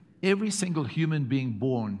Every single human being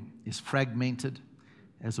born is fragmented,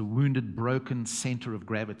 as a wounded, broken center of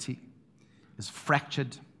gravity, is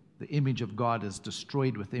fractured. The image of God is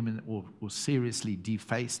destroyed within him or seriously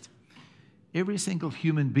defaced. Every single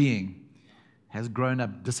human being has grown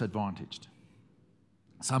up disadvantaged,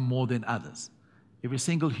 some more than others. Every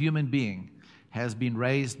single human being has been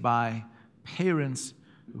raised by parents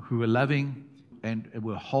who were loving and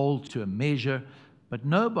were whole to a measure, but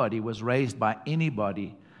nobody was raised by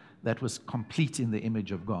anybody that was complete in the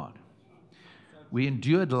image of God. We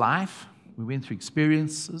endured life. We went through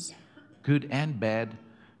experiences, good and bad,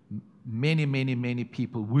 many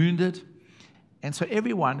people wounded. And so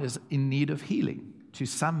everyone is in need of healing to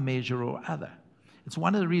some measure or other. It's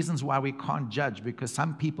one of the reasons why we can't judge, because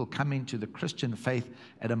some people come into the Christian faith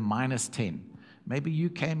at a -10. Maybe you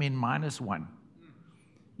came in -1.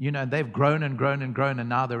 They've grown and grown and grown, and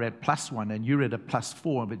now they're at +1, and you're at a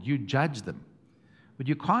 +4, but you judge them. But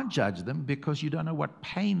you can't judge them because you don't know what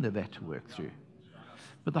pain they've had to work through.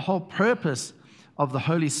 But the whole purpose of the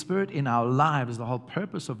Holy Spirit in our lives, the whole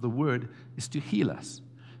purpose of the Word, is to heal us,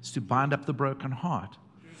 is to bind up the broken heart.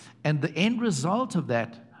 And the end result of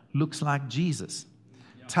that looks like Jesus.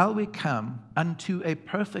 Till we come unto a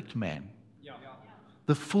perfect man,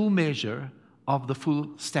 the full measure of the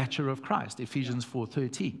full stature of Christ, Ephesians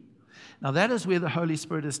 4:13. Now that is where the Holy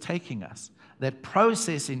Spirit is taking us. That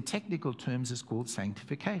process in technical terms is called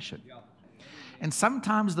sanctification. And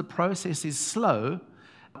sometimes the process is slow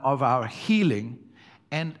of our healing,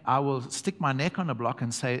 and I will stick my neck on a block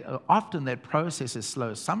and say often that process is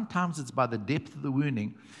slow. Sometimes it's by the depth of the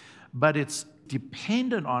wounding, but it's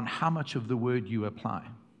dependent on how much of the word you apply.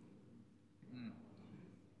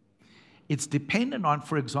 It's dependent on,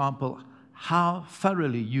 for example, how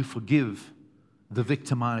thoroughly you forgive the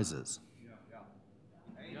victimizers.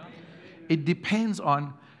 It depends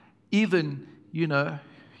on even,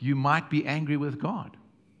 you might be angry with God.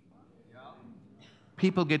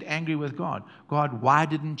 People get angry with God. God, why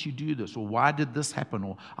didn't you do this? Or why did this happen?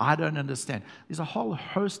 Or I don't understand. There's a whole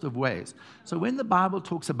host of ways. So when the Bible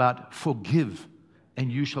talks about forgive and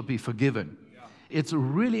you shall be forgiven, it's a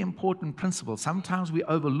really important principle. Sometimes we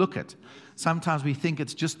overlook it. Sometimes we think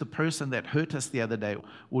it's just the person that hurt us the other day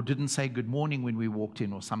or didn't say good morning when we walked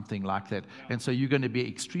in or something like that. And so you're going to be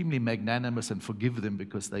extremely magnanimous and forgive them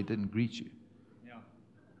because they didn't greet you.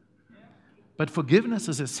 But forgiveness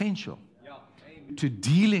is essential to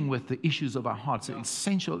dealing with the issues of our hearts. It's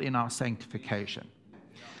essential in our sanctification.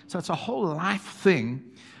 So it's a whole life thing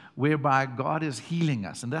whereby God is healing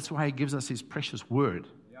us. And that's why He gives us His precious word.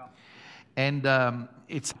 And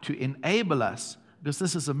it's to enable us, because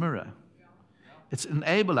this is a mirror. It's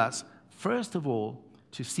enable us, first of all,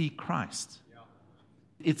 to see Christ.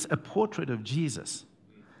 It's a portrait of Jesus.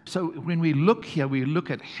 So when we look here, we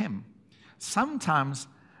look at Him. Sometimes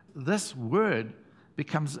this word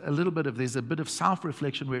becomes there's a bit of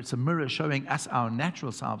self-reflection where it's a mirror showing us our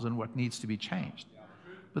natural selves and what needs to be changed.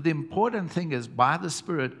 But the important thing is, by the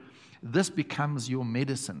Spirit, this becomes your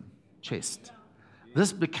medicine chest.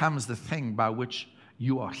 This becomes the thing by which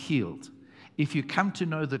you are healed. If you come to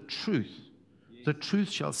know the truth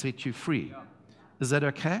shall set you free. Is that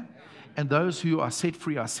okay? And those who are set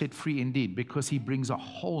free indeed, because He brings a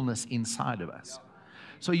wholeness inside of us.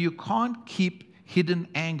 So you can't keep hidden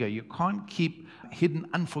anger. You can't keep hidden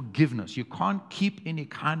unforgiveness. You can't keep any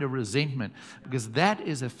kind of resentment, because that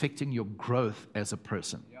is affecting your growth as a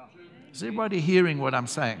person. Is everybody hearing what I'm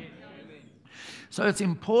saying? So it's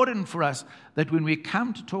important for us that when we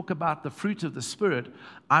come to talk about the fruit of the Spirit,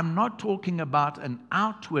 I'm not talking about an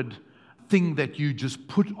outward thing that you just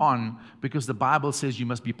put on because the Bible says you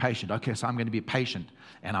must be patient. Okay, so I'm going to be patient,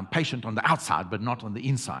 and I'm patient on the outside, but not on the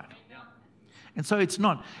inside. And so it's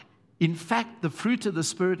not. In fact, the fruit of the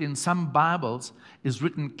Spirit in some Bibles is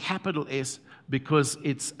written capital S because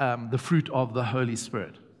it's the fruit of the Holy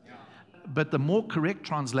Spirit. But the more correct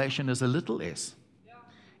translation is a little s.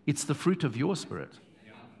 It's the fruit of your spirit.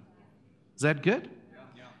 Is that good?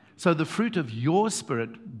 So the fruit of your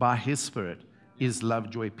spirit by His Spirit is love,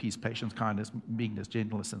 joy, peace, patience, kindness, meekness,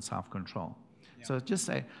 gentleness, and self-control. So just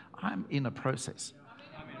say, I'm in a process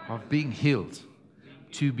of being healed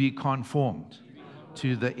to be conformed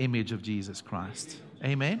to the image of Jesus Christ.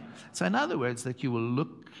 Amen? So in other words, that you will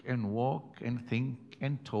look and walk and think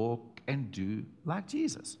and talk and do like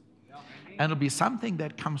Jesus. And it'll be something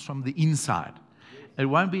that comes from the inside. It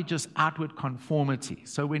won't be just outward conformity.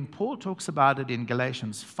 So when Paul talks about it in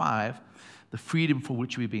Galatians 5, the freedom for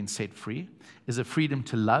which we've been set free is a freedom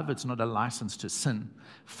to love. It's not a license to sin.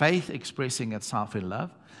 Faith expressing itself in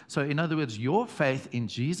love. So in other words, your faith in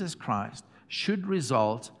Jesus Christ should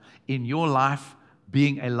result in your life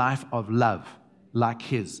being a life of love. like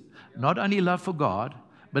his. Not only love for God,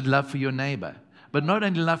 but love for your neighbor. But not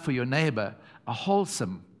only love for your neighbor, a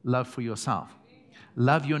wholesome love for yourself.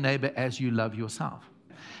 Love your neighbor as you love yourself.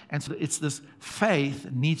 And so it's this faith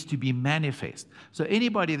needs to be manifest. So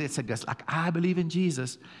anybody that says, like, I believe in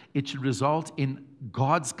Jesus, it should result in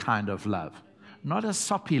God's kind of love. Not a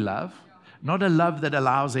soppy love, not a love that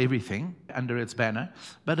allows everything under its banner,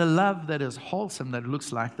 but a love that is wholesome, that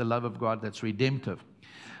looks like the love of God that's redemptive.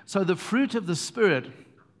 So the fruit of the Spirit,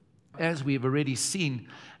 as we've already seen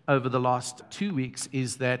over the last 2 weeks,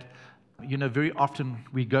 is that, very often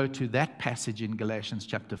we go to that passage in Galatians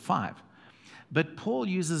chapter 5. But Paul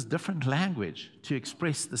uses different language to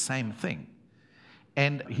express the same thing.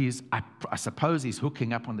 And I suppose he's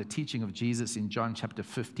hooking up on the teaching of Jesus in John chapter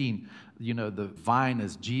 15. The vine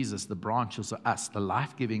is Jesus, the branches are us. The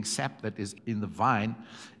life-giving sap that is in the vine,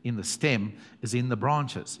 in the stem, is in the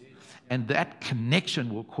branches. And that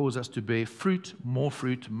connection will cause us to bear fruit, more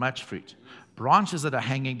fruit, much fruit. Branches that are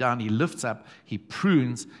hanging down, he lifts up, he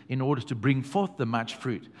prunes in order to bring forth the much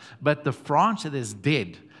fruit. But the branch that is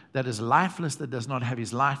dead, that is lifeless, that does not have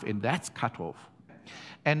his life in, that's cut off.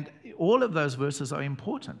 And all of those verses are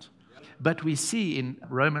important. But we see in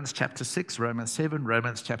Romans chapter 6, Romans 7,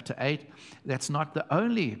 Romans chapter 8, that's not the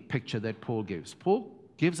only picture that Paul gives. Paul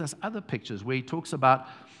gives us other pictures where he talks about,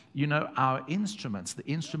 our instruments, the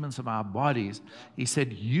instruments of our bodies. He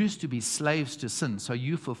said, used to be slaves to sin, so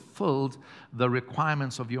you fulfilled the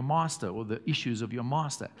requirements of your master or the issues of your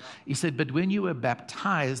master. He said, but when you were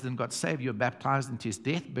baptized and got saved, you were baptized into his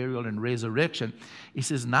death, burial, and resurrection. He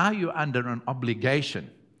says, now you're under an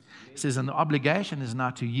obligation. He says, and the obligation is now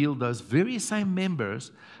to yield those very same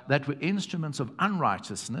members that were instruments of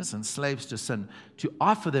unrighteousness and slaves to sin, to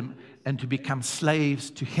offer them and to become slaves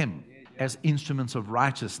to him as instruments of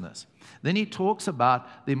righteousness. Then he talks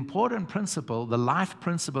about the important principle, the life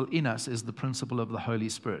principle in us is the principle of the Holy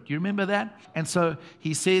Spirit. You remember that? And so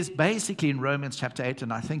he says basically in Romans chapter 8,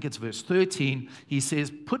 and I think it's verse 13, he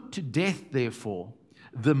says, put to death, therefore,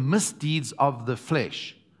 the misdeeds of the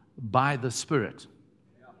flesh by the Spirit.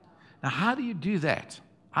 Now, how do you do that?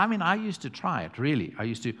 I used to try it, really.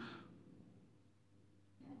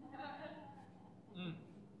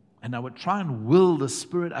 And I would try and will the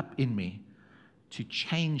Spirit up in me to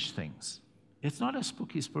change things. It's not a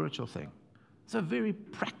spooky spiritual thing. It's a very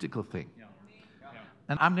practical thing.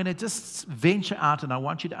 And I'm going to just venture out, and I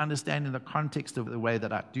want you to understand in the context of the way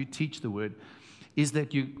that I do teach the word, is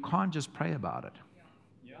that you can't just pray about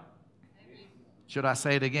it. Should I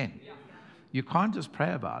say it again? You can't just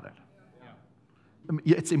pray about it.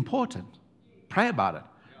 It's important. Pray about it.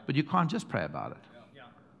 But you can't just pray about it.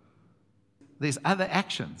 There's other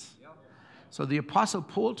actions. So the Apostle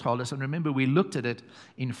Paul told us, and remember we looked at it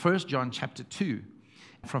in 1 John chapter 2,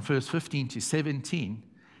 from verse 15 to 17.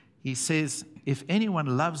 He says, if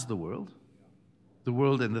anyone loves the world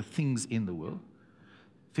and the things in the world,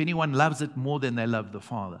 if anyone loves it more than they love the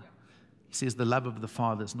Father, he says the love of the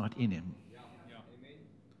Father is not in him.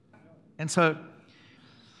 And so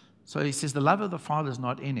he says the love of the Father is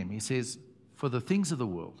not in him. He says, for the things of the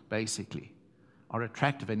world, basically, are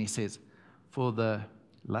attractive. And he says, for the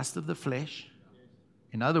lust of the flesh,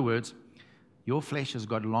 in other words, your flesh has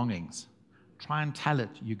got longings. Try and tell it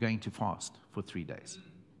you're going to fast for 3 days.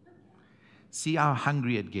 See how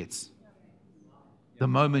hungry it gets the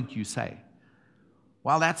moment you say,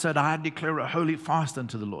 well, that's it, I declare a holy fast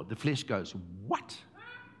unto the Lord. The flesh goes, what?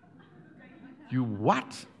 You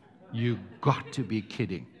what? You got to be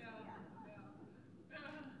kidding.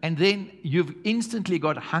 And then you've instantly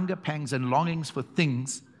got hunger pangs and longings for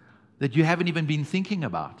things that you haven't even been thinking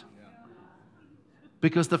about.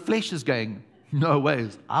 Because the flesh is going, no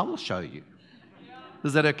ways, I will show you.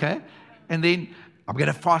 Is that okay? And then, I'm going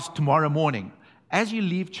to fast tomorrow morning. As you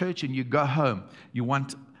leave church and you go home, you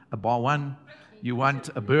want a bar one, you want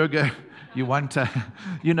a burger, you want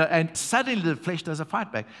and suddenly the flesh does a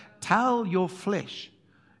fight back. Tell your flesh,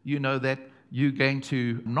 that you're going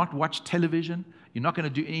to not watch television, you're not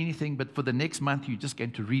going to do anything, but for the next month, you're just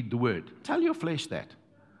going to read the Word. Tell your flesh that.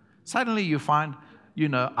 Suddenly you find,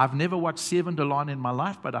 I've never watched Seven Dolan in my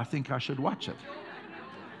life, but I think I should watch it.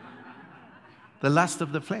 The lust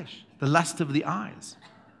of the flesh, the lust of the eyes.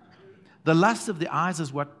 The lust of the eyes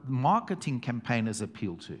is what marketing campaigners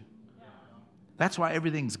appeal to. That's why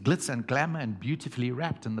everything's glitz and glamour and beautifully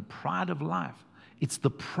wrapped, and the pride of life. It's the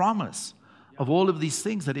promise of all of these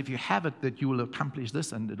things that if you have it, that you will accomplish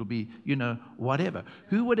this and it'll be, whatever.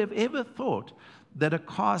 Who would have ever thought that a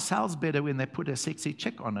car sells better when they put a sexy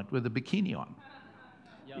chick on it with a bikini on?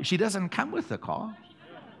 She doesn't come with the car.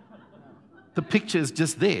 The picture is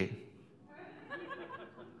just there.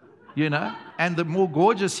 And the more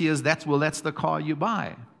gorgeous he is, that's the car you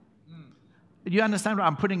buy. You understand?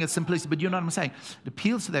 I'm putting it simplistic, but you know what I'm saying. It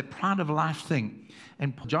appeals to that pride of life thing.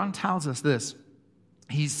 And John tells us this.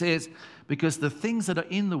 He says, because the things that are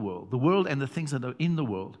in the world and the things that are in the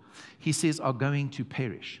world, he says, are going to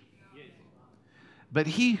perish. But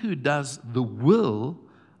he who does the will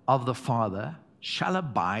of the Father shall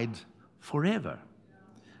abide forever.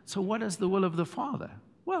 So what is the will of the Father?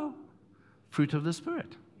 Well, fruit of the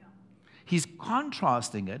Spirit. He's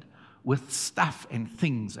contrasting it with stuff and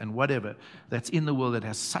things and whatever that's in the world that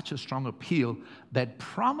has such a strong appeal that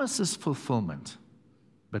promises fulfillment,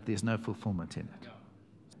 but there's no fulfillment in it.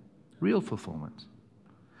 Real fulfillment.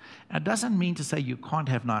 And it doesn't mean to say you can't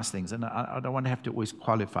have nice things, and I don't want to have to always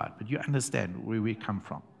qualify it, but you understand where we come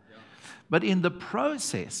from. But in the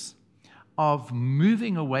process of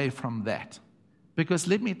moving away from that, because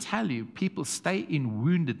let me tell you, people stay in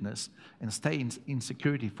woundedness and stay in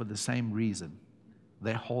insecurity for the same reason.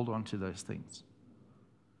 They hold on to those things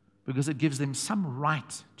because it gives them some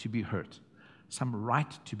right to be hurt, some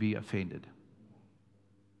right to be offended.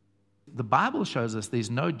 The Bible shows us there's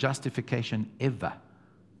no justification ever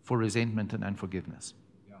for resentment and unforgiveness.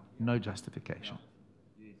 No justification.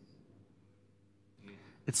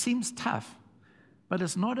 It seems tough, but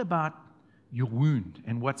it's not about your wound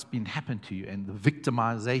and what's been happened to you and the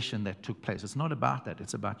victimization that took place. It's not about that.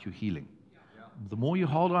 It's about your healing. The more you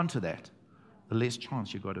hold on to that, the less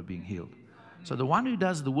chance you got of being healed. So the one who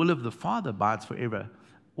does the will of the Father abides forever.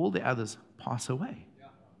 All the others pass away,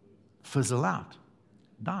 fizzle out,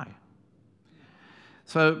 die.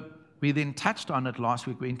 So we then touched on it last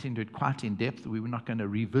week. We went into it quite in depth. We were not going to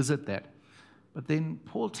revisit that. But then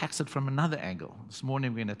Paul attacks it from another angle. This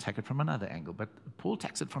morning we're going to attack it from another angle. But Paul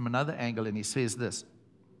attacks it from another angle, and he says this.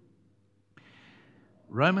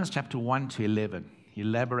 Romans chapter 1 to 11, he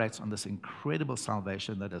elaborates on this incredible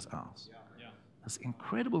salvation that is ours. This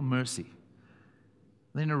incredible mercy.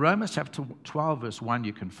 Then in Romans chapter 12, verse 1,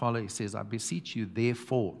 you can follow. He says, I beseech you,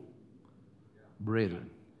 therefore, brethren.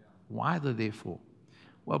 Why the therefore?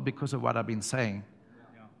 Well, because of what I've been saying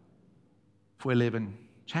for 11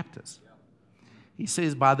 chapters. He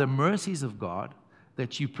says, by the mercies of God,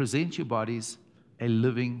 that you present your bodies a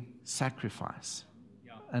living sacrifice,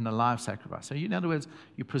 an alive sacrifice. So in other words,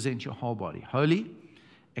 you present your whole body, holy,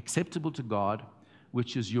 acceptable to God,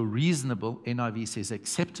 which is your reasonable, NIV says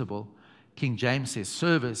acceptable, King James says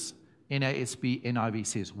service, NASB, NIV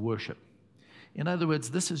says worship. In other words,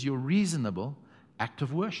 this is your reasonable act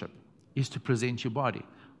of worship, is to present your body.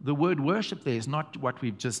 The word worship there is not what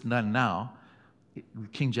we've just done now.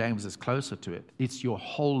 King James is closer to it. It's your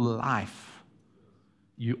whole life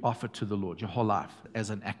you offer to the Lord, your whole life,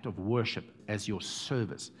 as an act of worship, as your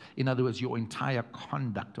service. In other words, your entire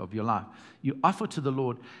conduct of your life. You offer to the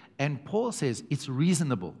Lord, and Paul says it's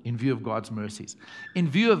reasonable in view of God's mercies. In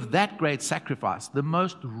view of that great sacrifice, the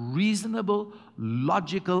most reasonable,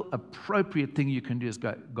 logical, appropriate thing you can do is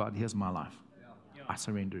go, God, here's my life. I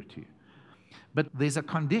surrender it to you. But there's a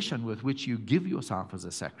condition with which you give yourself as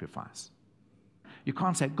a sacrifice. You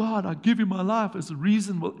can't say, God, I give you my life as a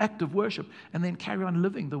reasonable act of worship, and then carry on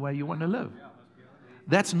living the way you want to live.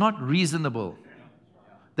 That's not reasonable.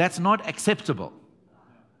 That's not acceptable.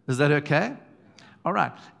 Is that okay? All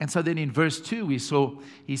right. And so then in verse 2, we saw,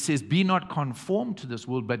 he says, be not conformed to this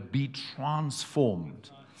world, but be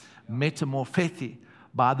transformed. Metamorphethi,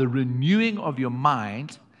 by the renewing of your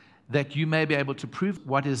mind, that you may be able to prove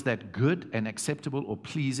what is that good and acceptable or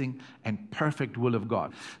pleasing and perfect will of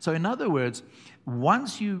God. So in other words,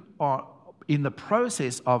 once you are in the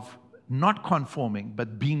process of not conforming,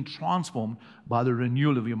 but being transformed by the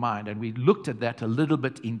renewal of your mind, and we looked at that a little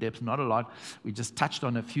bit in depth, not a lot. We just touched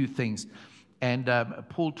on a few things. And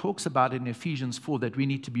Paul talks about in Ephesians 4 that we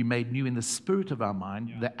need to be made new in the spirit of our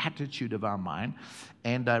mind, the attitude of our mind.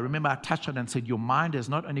 And remember, I touched on it and said your mind has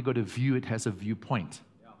not only got a view, it has a viewpoint.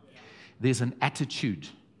 There's an attitude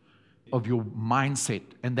of your mindset,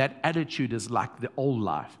 and that attitude is like the old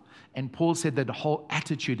life. And Paul said that the whole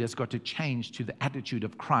attitude has got to change to the attitude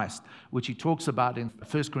of Christ, which he talks about in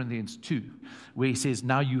 1 Corinthians 2, where he says,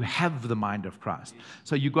 now you have the mind of Christ.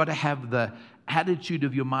 So you've got to have the attitude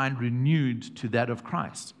of your mind renewed to that of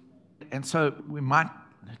Christ. And so we might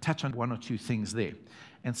touch on one or two things there.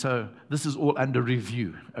 And so this is all under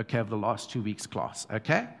review, okay, of the last 2 weeks' class,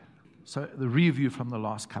 okay? So the review from the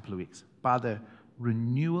last couple of weeks. By the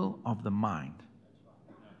renewal of the mind,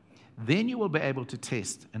 then you will be able to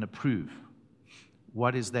test and approve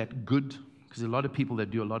what is that good, because a lot of people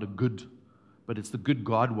that do a lot of good, but it's the good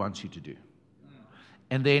God wants you to do.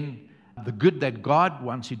 And then the good that God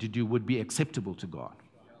wants you to do would be acceptable to God.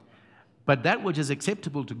 But that which is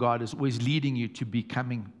acceptable to God is always leading you to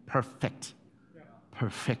becoming perfect.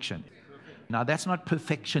 Perfection. Now, that's not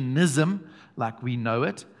perfectionism like we know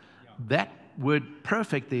it. That word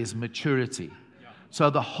perfect there is maturity. So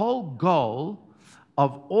the whole goal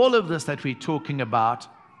of all of this that we're talking about,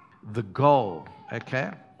 the goal,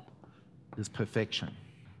 okay, is perfection.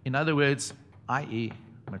 In other words, i.e.,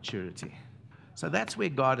 maturity. So that's where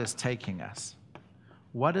God is taking us.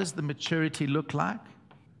 What does the maturity look like?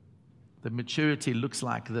 The maturity looks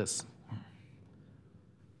like this.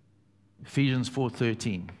 Ephesians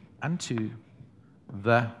 4:13, unto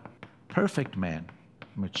the perfect man,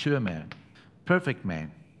 mature man, perfect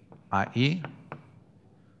man, i.e.,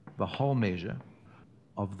 the whole measure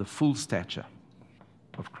of the full stature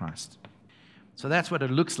of Christ. So that's what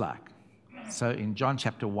it looks like. So in John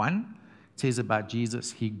chapter 1, it says about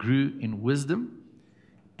Jesus, he grew in wisdom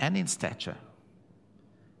and in stature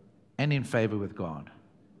and in favor with God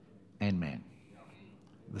and man.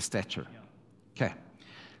 The stature. Okay.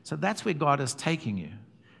 So that's where God is taking you.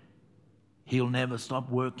 He'll never stop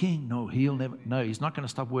working. No, he's not going to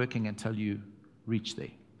stop working until you reach there.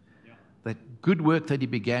 That good work that he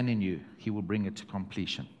began in you, he will bring it to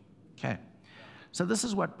completion. Okay. So this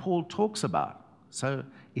is what Paul talks about. So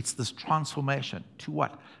it's this transformation to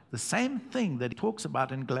what? The same thing that he talks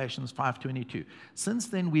about in Galatians 5:22. Since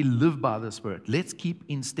then we live by the Spirit. Let's keep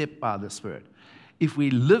in step by the Spirit. If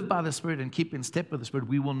we live by the Spirit and keep in step with the Spirit,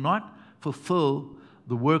 we will not fulfill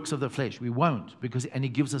the works of the flesh. We won't, and he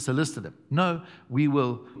gives us a list of them. No, we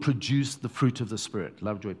will produce the fruit of the Spirit.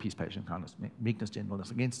 Love, joy, peace, patience, kindness, meekness,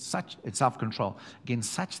 gentleness. Against such, self-control.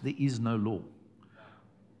 Against such there is no law.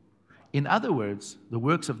 In other words, the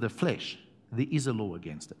works of the flesh, there is a law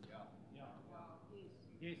against it.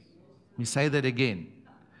 Let me say that again,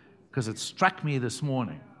 because it struck me this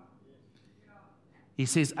morning. He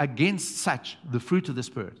says, against such, the fruit of the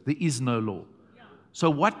Spirit, there is no law. So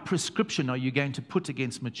what prescription are you going to put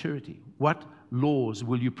against maturity? What laws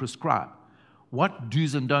will you prescribe? What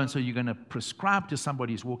do's and don'ts are you going to prescribe to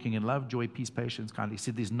somebody who's walking in love, joy, peace, patience, kindness? He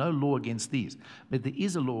said there's no law against these, but there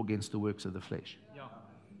is a law against the works of the flesh. Yeah.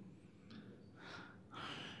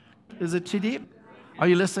 Is it too deep? Are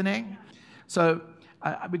you listening? So,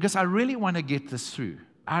 because I really want to get this through.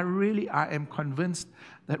 I am convinced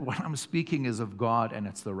that what I'm speaking is of God and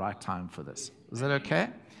it's the right time for this. Is that okay?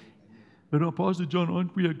 But Pastor John,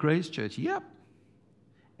 aren't we a grace church? Yep.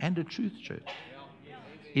 And a truth church.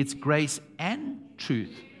 It's grace and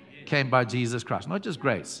truth came by Jesus Christ. Not just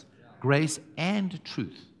grace. Grace and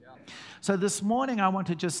truth. So this morning I want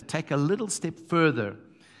to just take a little step further.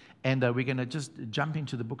 And we're going to just jump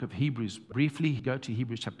into the book of Hebrews briefly. Go to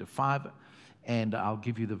Hebrews chapter 5. And I'll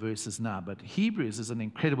give you the verses now. But Hebrews is an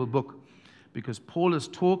incredible book because Paul is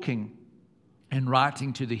talking and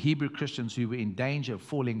writing to the Hebrew Christians who were in danger of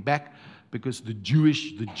falling back because the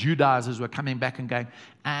Judaizers were coming back and going,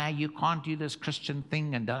 you can't do this Christian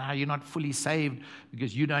thing, and you're not fully saved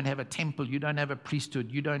because you don't have a temple, you don't have a priesthood,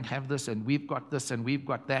 you don't have this, and we've got this, and we've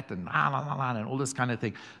got that, and and all this kind of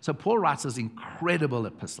thing. So Paul writes this incredible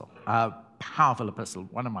epistle, powerful epistle,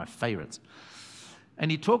 one of my favorites. And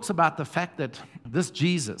he talks about the fact that this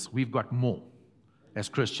Jesus, we've got more as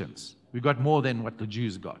Christians. We've got more than what the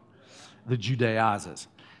Jews got, the Judaizers.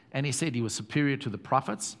 And he said he was superior to the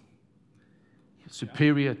prophets,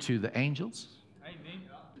 superior to the angels,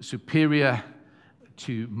 superior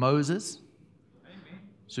to Moses,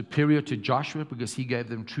 superior to Joshua because he gave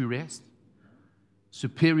them true rest,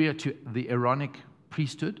 superior to the Aaronic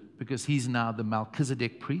priesthood because he's now the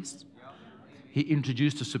Melchizedek priest. He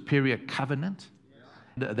introduced a superior covenant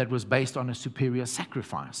that was based on a superior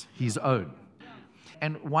sacrifice, his own.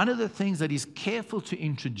 And one of the things that he's careful to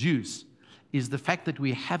introduce is the fact that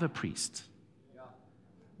we have a priest.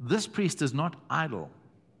 This priest is not idle.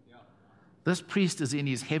 This priest is in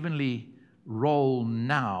his heavenly role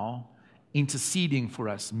now, interceding for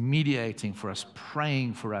us, mediating for us,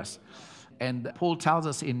 praying for us. And Paul tells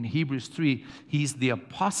us in Hebrews 3, he's the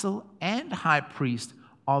apostle and high priest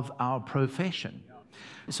of our profession.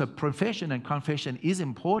 So profession and confession is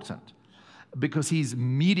important because he's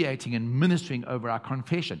mediating and ministering over our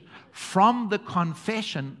confession. From the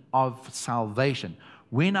confession of salvation,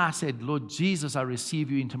 when I said, Lord Jesus, I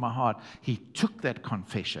receive you into my heart, he took that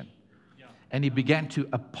confession and he began to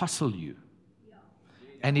apostle you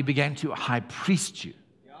and he began to high priest you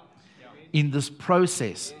in this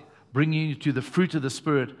process, bringing you to the fruit of the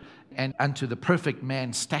Spirit and unto the perfect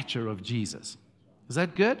man stature of Jesus. Is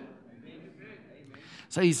that good?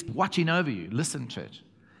 So he's watching over you. Listen, church.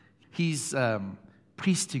 He's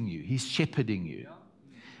priesting you. He's shepherding you.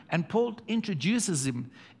 And Paul introduces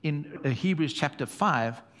him in Hebrews chapter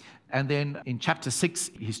 5 And then in chapter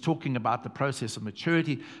 6, he's talking about the process of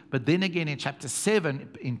maturity. But then again in chapter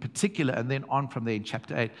 7 in particular, and then on from there in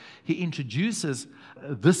chapter 8, he introduces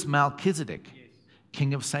this Melchizedek,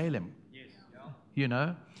 king of Salem,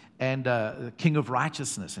 and king of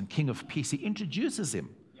righteousness and king of peace. He introduces him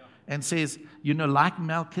and says, like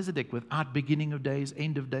Melchizedek, without beginning of days,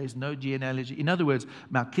 end of days, no genealogy. In other words,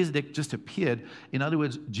 Melchizedek just appeared. In other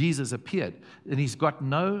words, Jesus appeared. And he's got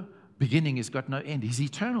no beginning, he's got no end. He's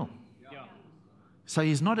eternal. So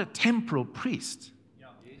he's not a temporal priest.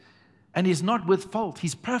 And he's not with fault.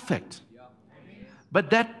 He's perfect.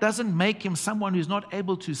 But that doesn't make him someone who's not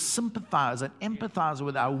able to sympathize and empathize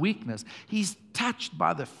with our weakness. He's touched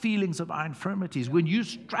by the feelings of our infirmities. When you're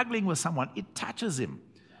struggling with someone, it touches him.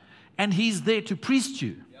 And he's there to priest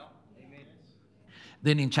you.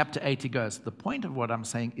 Then in chapter 8 he goes, the point of what I'm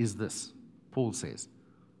saying is this. Paul says,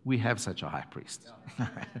 we have such a high priest.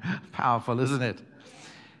 Powerful, isn't it?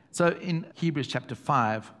 So in Hebrews chapter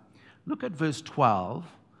 5, look at verse 12.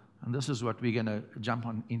 And this is what we're going to jump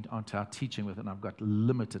onto our teaching with, and I've got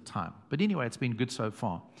limited time. But anyway, it's been good so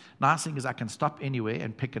far. Nice thing is I can stop anywhere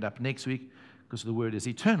and pick it up next week because the word is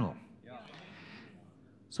eternal. Yeah.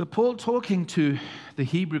 So Paul talking to the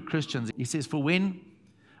Hebrew Christians, he says, for when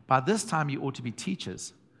by this time you ought to be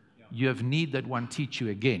teachers, you have need that one teach you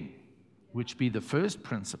again, which be the first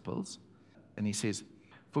principles. And he says,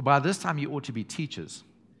 for by this time you ought to be teachers,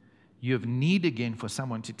 you have need again for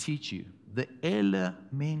someone to teach you the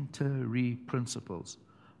elementary principles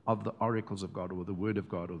of the oracles of God or the word of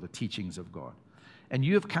God or the teachings of God. And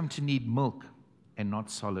you have come to need milk and not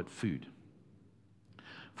solid food.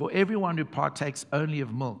 For everyone who partakes only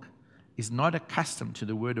of milk is not accustomed to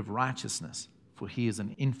the word of righteousness, for he is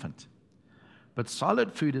an infant. But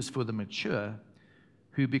solid food is for the mature,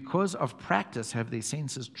 who because of practice have their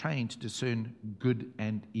senses trained to discern good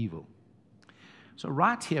and evil. So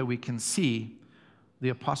right here we can see the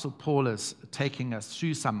Apostle Paul is taking us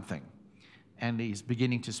through something, and he's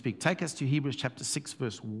beginning to speak. Take us to Hebrews chapter 6,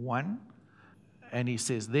 verse 1, and he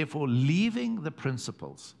says, therefore, leaving the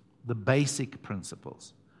principles, the basic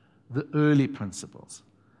principles, the early principles,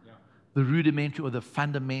 the rudimentary or the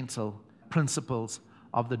fundamental principles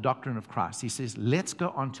of the doctrine of Christ, he says, let's go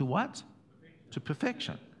on to what? To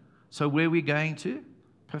perfection. So where are we going to?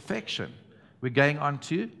 Perfection. We're going on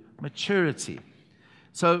to maturity.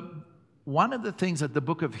 So one of the things that the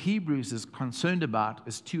book of Hebrews is concerned about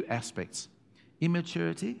is two aspects: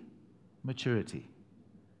 immaturity, maturity.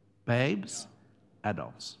 Babes,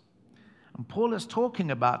 adults. And Paul is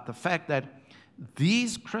talking about the fact that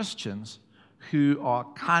these Christians who are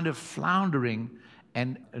kind of floundering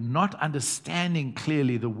and not understanding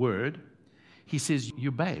clearly the word, he says,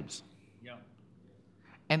 you're babes. Yeah.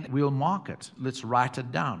 And we'll mark it. Let's write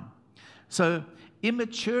it down. So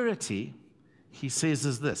immaturity, he says,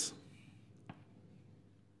 is this.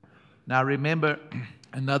 Now remember,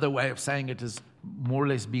 another way of saying it is more or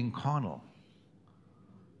less being carnal.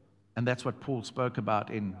 And that's what Paul spoke about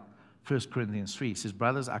in 1 Corinthians 3. He says,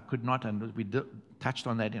 brothers, I could not, and we touched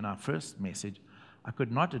on that in our first message, I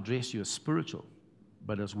could not address you as spiritual,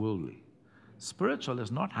 but as worldly. Spiritual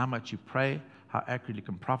is not how much you pray, how accurately you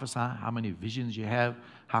can prophesy, how many visions you have,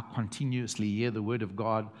 how continuously you hear the word of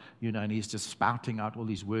God, and he's just spouting out all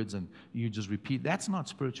these words and you just repeat. That's not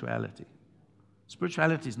spirituality.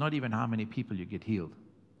 Spirituality is not even how many people you get healed.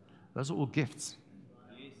 Those are all gifts.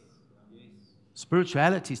 Yes. Yes.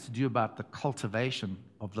 Spirituality is to do about the cultivation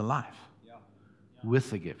of the life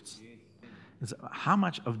with the gifts. It's how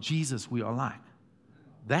much of Jesus we are like.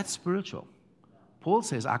 That's spiritual. Paul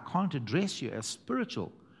says, I can't address you as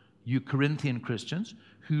spiritual, you Corinthian Christians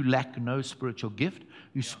who lack no spiritual gift,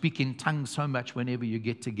 who speak in tongues so much whenever you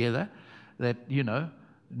get together that,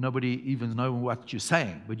 nobody even knows what you're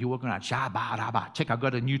saying. But you're walking around, check, I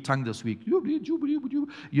got a new tongue this week.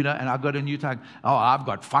 And I got a new tongue. Oh, I've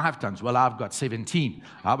got 5 tongues. Well, I've got 17.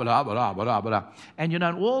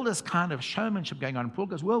 And, all this kind of showmanship going on. And Paul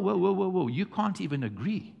goes, whoa. You can't even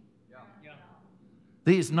agree.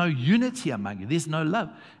 There's no unity among you. There's no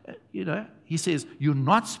love. He says, you're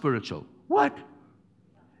not spiritual. What?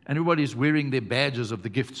 And everybody's wearing their badges of the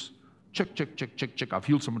gifts. Check. I've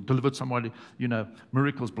healed someone, delivered somebody,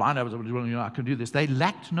 miracles, blind, I can do this. They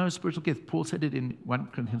lacked no spiritual gift. Paul said it in 1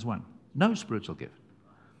 Corinthians 1. No spiritual gift.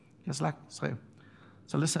 It's like,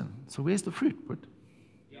 so listen, so where's the fruit?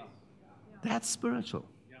 That's spiritual.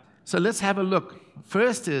 So let's have a look.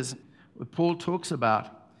 First is what Paul talks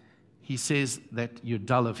about. He says that you're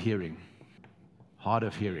dull of hearing, hard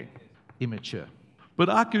of hearing, immature. But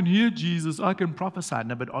I can hear Jesus, I can prophesy.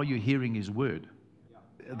 No, but are you hearing his word?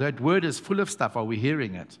 That word is full of stuff. Are we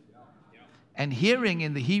hearing it? And hearing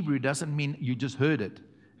in the Hebrew doesn't mean you just heard it.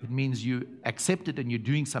 It means you accept it and you're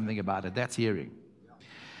doing something about it. That's hearing.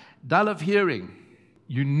 Dull of hearing.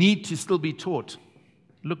 You need to still be taught.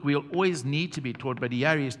 Look, we'll always need to be taught, but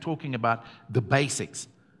here he is talking about the basics.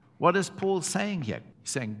 What is Paul saying here?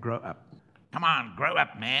 He's saying, grow up. Come on, grow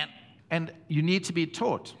up, man. And you need to be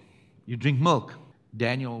taught. You drink milk.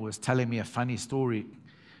 Daniel was telling me a funny story.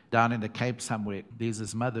 Down in the Cape somewhere, there's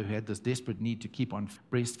this mother who had this desperate need to keep on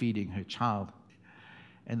breastfeeding her child.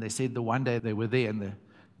 And they said the one day they were there and the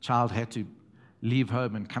child had to leave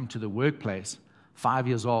home and come to the workplace, 5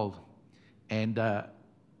 years old. And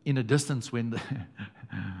in a distance, when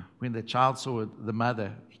the child saw the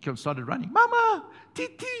mother, he started running, Mama,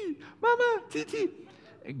 Titi, Mama, Titi.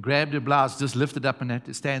 Grabbed her blouse, just lifted up and had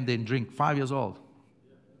to stand there and drink, 5 years old.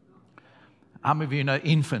 How many of you know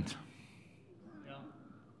infant?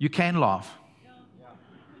 You can laugh.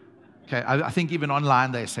 Okay, I think even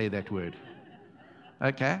online they say that word.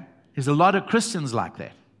 Okay? There's a lot of Christians like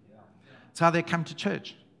that. That's how they come to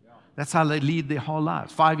church. That's how they lead their whole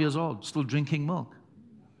lives. 5 years old, still drinking milk.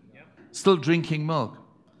 Still drinking milk.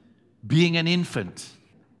 Being an infant.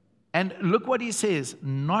 And look what he says,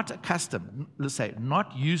 not accustomed, let's say,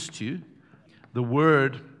 not used to the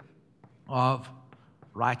word of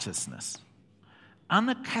righteousness.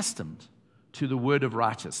 Unaccustomed to the word of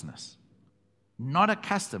righteousness. Not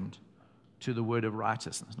accustomed to the word of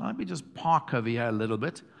righteousness. Now let me just park over here a little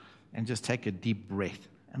bit and just take a deep breath.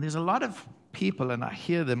 And there's a lot of people, and I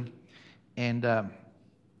hear them, and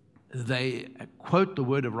they quote the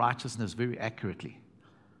word of righteousness very accurately,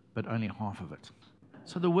 but only half of it.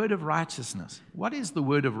 So the word of righteousness, what is the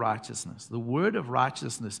word of righteousness? The word of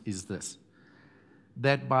righteousness is this,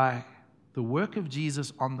 that by the work of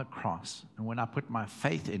Jesus on the cross, and when I put my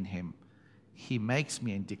faith in him, he makes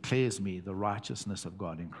me and declares me the righteousness of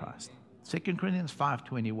God in Christ. 2 Corinthians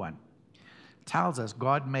 5:21 tells us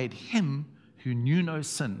God made him who knew no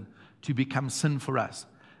sin to become sin for us,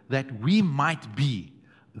 that we might be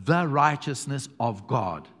the righteousness of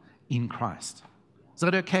God in Christ. Is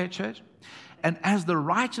that okay, church? And as the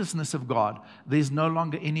righteousness of God, there's no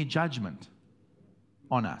longer any judgment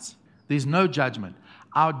on us. There's no judgment.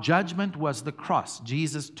 Our judgment was the cross.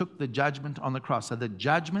 Jesus took the judgment on the cross. So the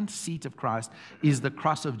judgment seat of Christ is the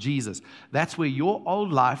cross of Jesus. That's where your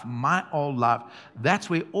old life, my old life, that's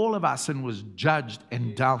where all of our sin was judged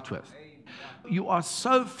and dealt with. You are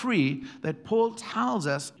so free that Paul tells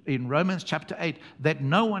us in Romans chapter 8 that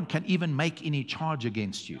no one can even make any charge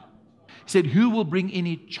against you. He said, who will bring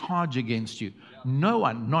any charge against you? No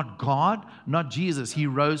one, not God, not Jesus. He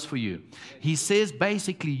rose for you. He says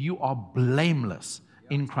basically you are blameless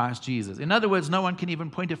in Christ Jesus. In other words, no one can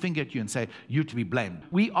even point a finger at you and say, you're to be blamed.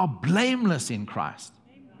 We are blameless in Christ.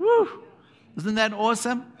 Woo! Isn't that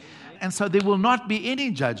awesome? And so there will not be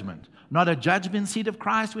any judgment. Not a judgment seat of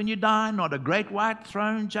Christ when you die, not a great white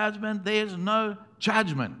throne judgment. There's no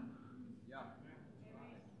judgment.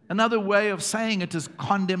 Another way of saying it is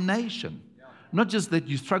condemnation. Not just that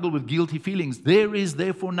you struggle with guilty feelings. There is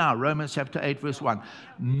therefore now, Romans chapter 8, verse 1,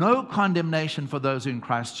 no condemnation for those who are in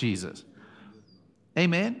Christ Jesus.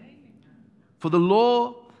 Amen? For the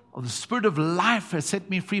law of the Spirit of life has set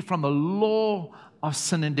me free from the law of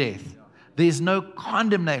sin and death. There's no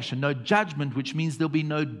condemnation, no judgment, which means there'll be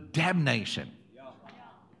no damnation.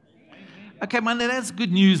 Okay, man, that's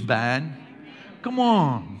good news, man. Come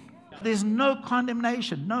on. There's no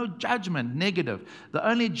condemnation, no judgment, negative. The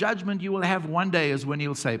only judgment you will have one day is when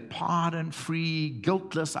you'll say, pardon, free,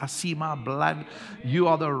 guiltless, I see my blood. You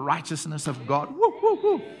are the righteousness of God. Woo, woo,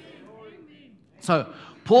 woo. So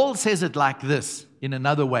Paul says it like this, in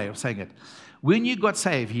another way of saying it. When you got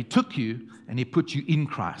saved, he took you and he put you in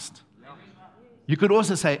Christ. You could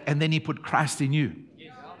also say, and then he put Christ in you.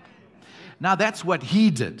 Now that's what he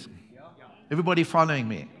did. Everybody following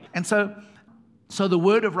me? And so the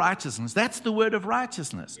word of righteousness, that's the word of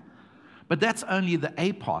righteousness. But that's only the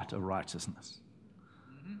A part of righteousness.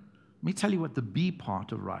 Let me tell you what the B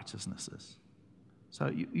part of righteousness is. So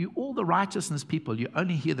you all the righteousness people, you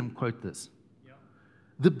only hear them quote this.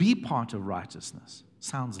 The B part of righteousness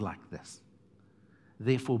sounds like this.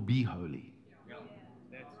 Therefore be holy.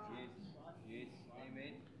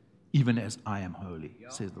 Even as I am holy,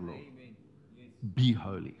 says the Lord. Be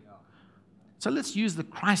holy. So let's use the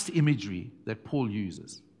Christ imagery that Paul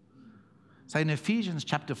uses. So in Ephesians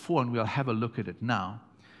chapter 4, and we'll have a look at it now,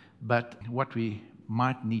 but what we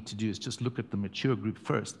might need to do is just look at the mature group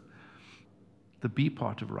first. The B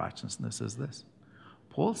part of righteousness is this.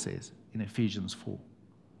 Paul says in Ephesians 4,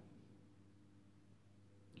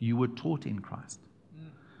 you were taught in Christ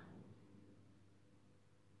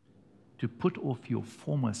to put off your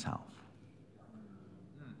former self,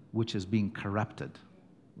 which is being corrupted,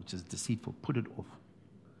 which is deceitful. Put it off.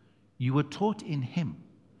 You were taught in him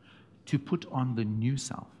to put on the new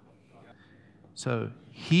self. So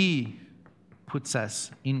he puts us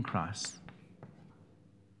in Christ.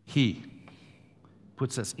 He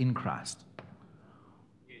puts us in Christ.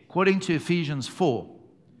 According to Ephesians 4,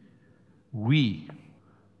 we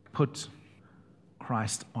put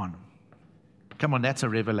Christ on. Come on, that's a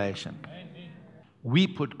revelation. We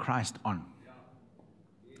put Christ on.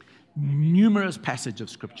 Numerous passages of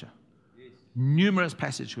Scripture. Numerous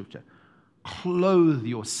passages of Scripture. Clothe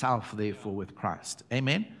yourself, therefore, with Christ.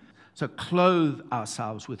 Amen? So clothe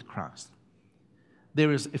ourselves with Christ.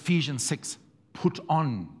 There is Ephesians 6, put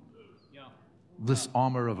on this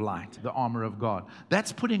armor of light, the armor of God.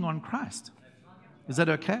 That's putting on Christ. Is that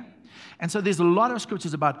okay? And so there's a lot of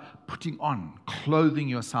scriptures about putting on, clothing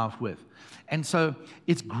yourself with. And so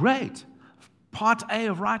it's great. Part A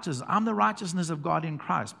of righteousness, I'm the righteousness of God in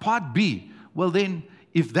Christ. Part B, well then,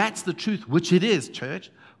 if that's the truth, which it is, church,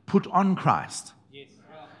 put on Christ. Yes.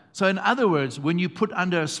 So in other words, when you put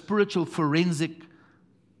under a spiritual forensic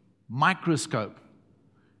microscope,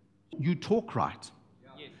 you talk right.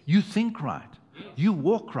 Yes. You think right. Yes. You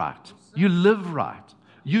walk right. You live right.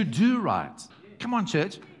 You do right. Come on,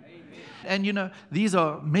 church. And you know, these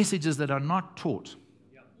are messages that are not taught.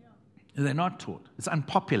 They're not taught. It's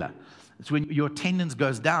unpopular. It's when your attendance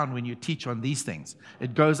goes down when you teach on these things.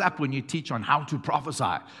 It goes up when you teach on how to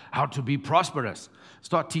prophesy, how to be prosperous.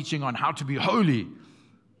 Start teaching on how to be holy.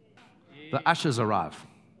 The ushers arrive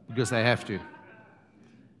because they have to.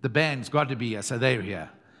 The band's got to be here, so they're here.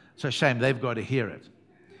 It's a shame they've got to hear it.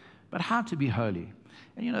 But how to be holy.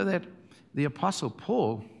 And you know that the Apostle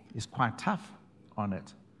Paul is quite tough on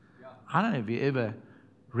it. I don't know if you ever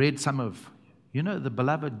read some of, you know, the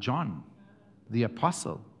beloved John, the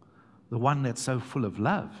apostle, the one that's so full of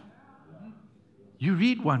love. You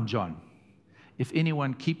read 1 John. If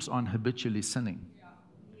anyone keeps on habitually sinning,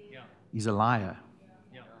 he's a liar.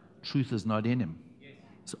 Truth is not in him.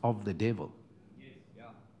 It's of the devil.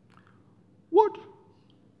 What?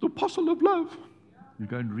 The apostle of love. You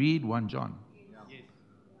go and read 1 John.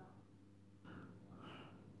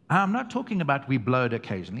 I'm not talking about we blow it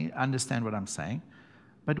occasionally. Understand what I'm saying.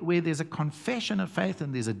 But where there's a confession of faith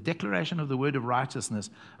and there's a declaration of the word of righteousness,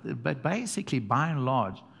 but basically, by and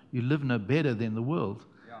large, you live no better than the world.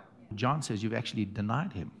 John says you've actually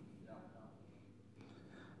denied him.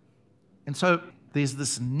 And so there's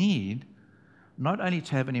this need not only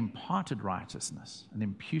to have an imparted righteousness, an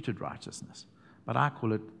imputed righteousness, but I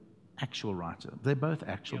call it actual righteousness. They're both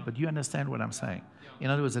actual, but you understand what I'm saying. In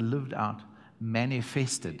other words, a lived out,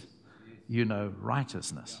 manifested,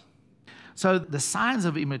 righteousness. So the signs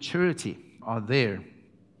of immaturity are there,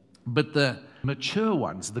 but the mature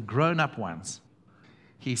ones, the grown-up ones,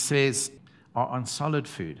 he says, are on solid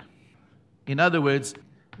food. In other words,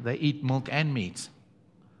 they eat milk and meat.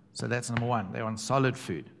 So that's number one. They're on solid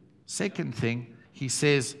food. Second thing, he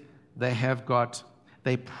says they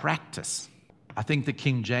practice. I think the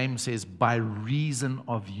King James says, by reason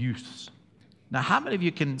of use. Now, how many of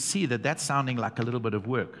you can see that that's sounding like a little bit of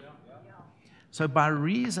work? So by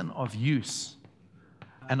reason of use,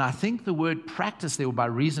 and I think the word practice there, or by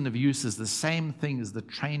reason of use, is the same thing as the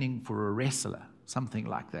training for a wrestler, something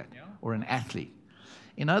like that, or an athlete.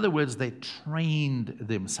 In other words, they trained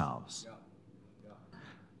themselves.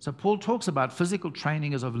 So Paul talks about physical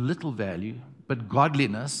training as of little value, but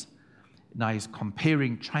godliness, now he's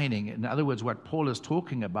comparing training. In other words, what Paul is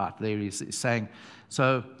talking about there is saying,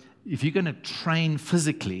 so if you're going to train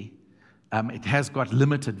physically, it has got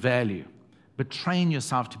limited value. But train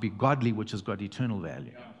yourself to be godly, which has got eternal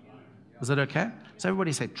value. Is that okay? So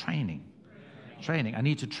everybody say training. Training. I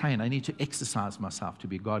need to train. I need to exercise myself to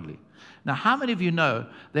be godly. Now, how many of you know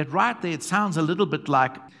that right there it sounds a little bit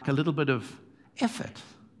like a little bit of effort?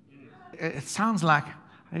 It sounds like,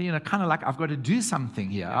 kind of like I've got to do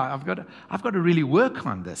something here. I've got to really work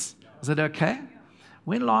on this. Is it okay?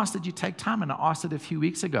 When last did you take time, and I asked it a few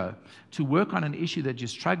weeks ago, to work on an issue that you're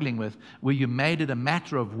struggling with, where you made it a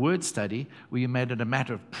matter of word study, where you made it a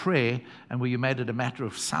matter of prayer, and where you made it a matter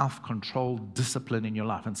of self-control, discipline in your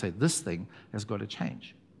life, and say, this thing has got to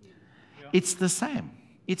change. Yeah. It's the same.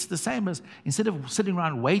 It's the same as, instead of sitting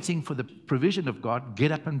around waiting for the provision of God,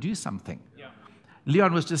 get up and do something. Yeah.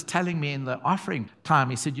 Leon was just telling me in the offering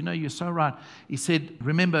time, he said, you're so right. He said,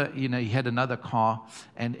 remember, he had another car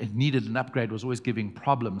and it needed an upgrade, was always giving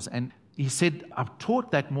problems. And he said, I've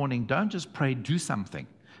taught that morning, don't just pray, do something.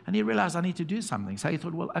 And he realized I need to do something. So he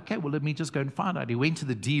thought, let me just go and find out. He went to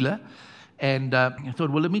the dealer And I thought,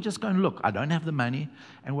 well, let me just go and look. I don't have the money.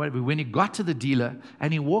 And whatever. When he got to the dealer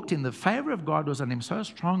and he walked in, the favor of God was on him so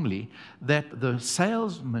strongly that the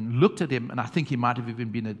salesman looked at him, and I think he might have even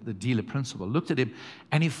been the dealer principal, looked at him,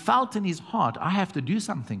 and he felt in his heart, I have to do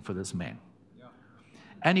something for this man. Yeah.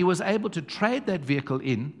 And he was able to trade that vehicle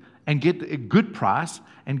in and get a good price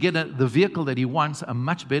and get the vehicle that he wants, a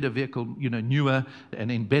much better vehicle, newer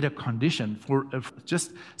and in better condition for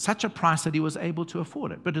just such a price that he was able to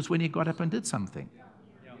afford it. But it's when he got up and did something.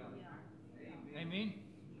 Yeah. Amen.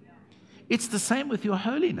 It's the same with your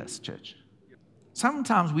holiness, church.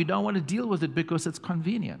 Sometimes we don't want to deal with it because it's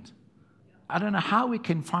convenient. I don't know how we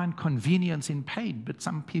can find convenience in pain, but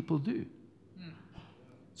some people do.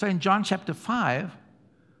 So in John chapter 5,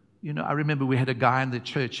 I remember we had a guy in the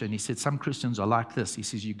church, and he said, some Christians are like this. He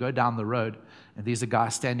says, you go down the road, and there's a guy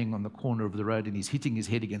standing on the corner of the road, and he's hitting his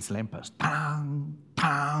head against the lamppost. Tang,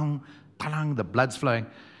 tang, tang, the blood's flowing.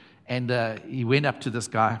 And he went up to this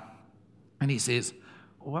guy, and he says,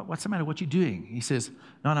 what's the matter? What are you doing? He says,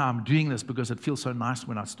 no, I'm doing this because it feels so nice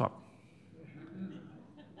when I stop.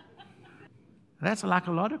 That's like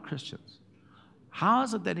a lot of Christians. How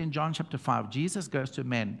is it that in John chapter 5, Jesus goes to a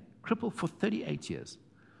man crippled for 38 years,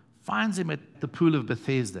 finds him at the pool of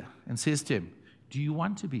Bethesda and says to him, do you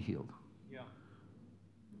want to be healed? Yeah.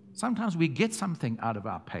 Sometimes we get something out of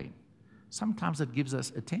our pain. Sometimes it gives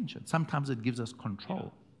us attention. Sometimes it gives us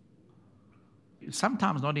control.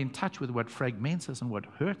 Sometimes not in touch with what fragments us and what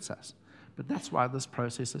hurts us. But that's why this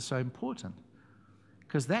process is so important.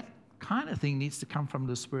 Because that kind of thing needs to come from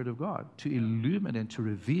the Spirit of God to illuminate and to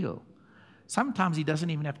reveal. Sometimes he doesn't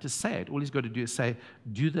even have to say it. All he's got to do is say,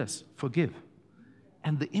 do this, forgive.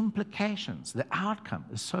 And the implications, the outcome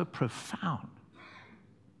is so profound.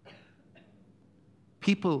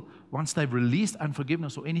 People, once they've released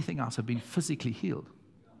unforgiveness or anything else, have been physically healed.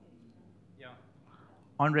 Yeah.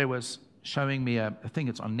 Andre was showing me a thing,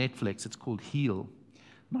 it's on Netflix, it's called Heal.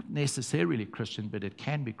 Not necessarily Christian, but it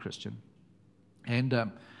can be Christian.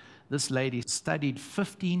 And this lady studied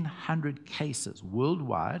 1,500 cases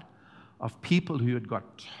worldwide of people who had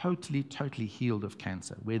got totally healed of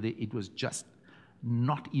cancer, where it was just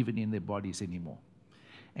not even in their bodies anymore.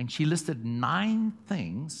 And she listed 9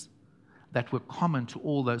 things that were common to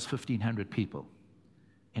all those 1,500 people.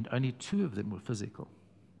 And only 2 of them were physical.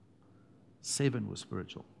 7 were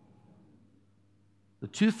spiritual. The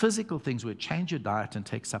 2 physical things were change your diet and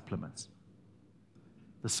take supplements.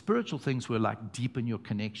 The spiritual things were like deepen your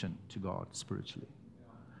connection to God spiritually.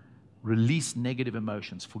 Release negative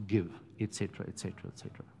emotions, forgive, etc., etc.,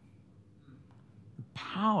 etc. The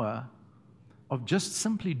power of just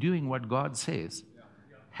simply doing what God says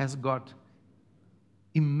has got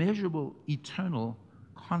immeasurable, eternal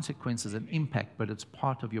consequences and impact, but it's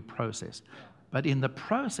part of your process. But in the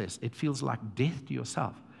process, it feels like death to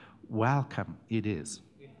yourself. Welcome, it is.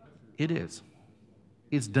 It is.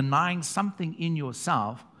 It's denying something in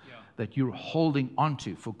yourself that you're holding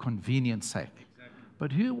onto for convenience sake.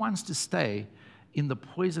 But who wants to stay in the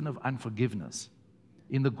poison of unforgiveness,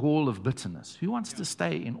 in the gall of bitterness? Who wants to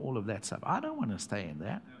stay in all of that stuff? I don't want to stay in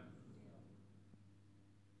that.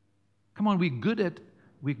 Come on, we're good at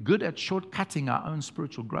shortcutting our own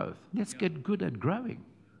spiritual growth. Let's get good at growing.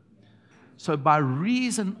 So by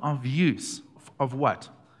reason of use of what?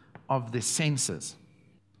 Of the senses.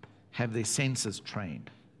 Have their senses trained.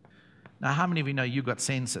 Now, how many of you know you've got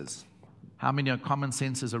senses? How many are common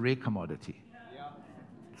senses a rare commodity?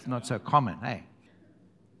 It's not so common, hey?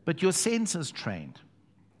 But your senses trained.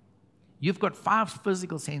 You've got 5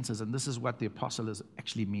 physical senses, and this is what the apostle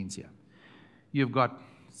actually means here. You've got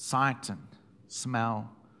sight and smell,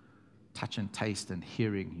 touch and taste and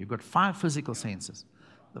hearing. You've got 5 physical senses.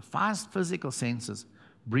 The 5 physical senses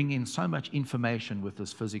bring in so much information with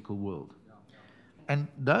this physical world. And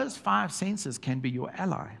those 5 senses can be your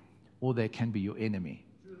ally, or they can be your enemy.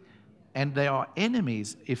 And they are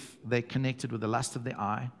enemies if they're connected with the lust of the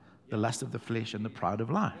eye, the lust of the flesh, and the pride of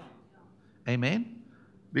life. Amen?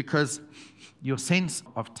 Because your sense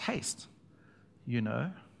of taste,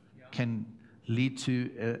 can lead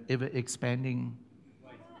to ever-expanding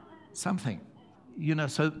something.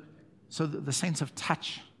 So the sense of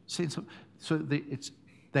touch,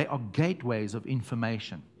 they are gateways of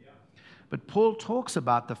information. But Paul talks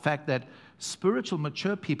about the fact that spiritual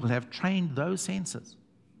mature people have trained those senses.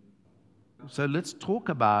 So let's talk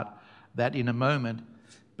about that in a moment.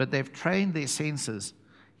 But they've trained their senses,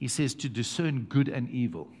 he says, to discern good and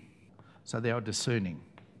evil. So they are discerning.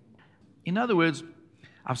 In other words,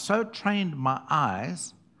 I've so trained my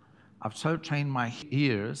eyes, I've so trained my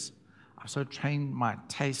ears, I've so trained my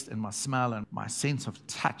taste and my smell and my sense of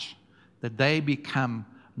touch that they become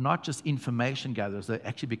not just information gatherers, they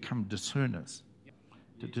actually become discerners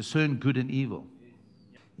to discern good and evil.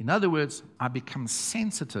 In other words, I become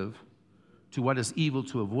sensitive to what is evil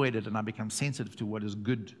to avoid it, and I become sensitive to what is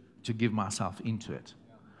good to give myself into it.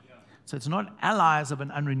 So it's not allies of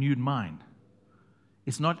an unrenewed mind.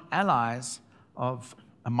 It's not allies of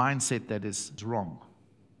a mindset that is wrong.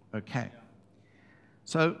 Okay.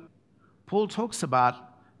 So Paul talks about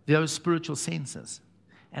those spiritual senses.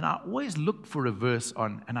 And I always look for a verse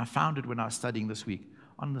on, and I found it when I was studying this week,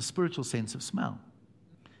 on the spiritual sense of smell.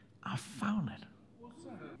 I found it.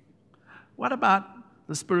 What about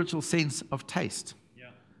the spiritual sense of taste?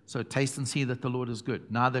 So taste and see that the Lord is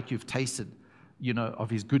good. Now that you've tasted, of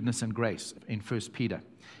His goodness and grace in 1 Peter.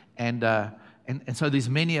 And so there's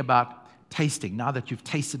many about tasting. Now that you've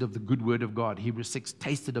tasted of the good word of God, Hebrews 6,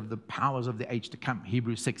 tasted of the powers of the age to come,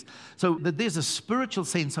 Hebrews 6. So that there's a spiritual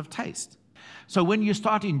sense of taste. So when you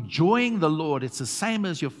start enjoying the Lord, it's the same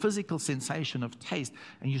as your physical sensation of taste,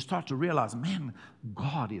 and you start to realize, man,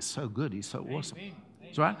 God is so good. He's so awesome.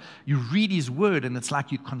 That's right? You read His word, and it's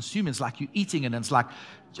like you consume it. It's like you're eating it, and it's like,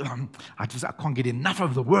 I can't get enough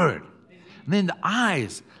of the word. And then the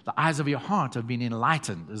eyes of your heart have been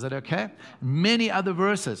enlightened. Is that okay? Many other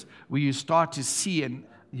verses where you start to see and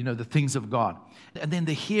the things of God. And then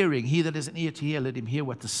the hearing, he that has an ear to hear, let him hear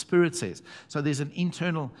what the Spirit says. So there's an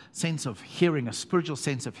internal sense of hearing, a spiritual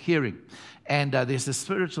sense of hearing. And there's a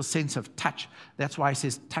spiritual sense of touch. That's why he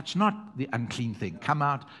says, touch not the unclean thing. Come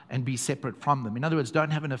out and be separate from them. In other words,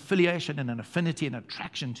 don't have an affiliation and an affinity and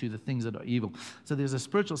attraction to the things that are evil. So there's a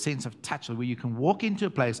spiritual sense of touch where you can walk into a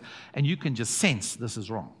place and you can just sense this is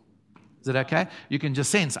wrong. Is it okay? You can just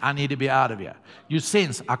sense, I need to be out of here. You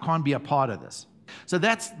sense, I can't be a part of this. So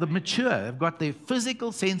that's the mature. They've got their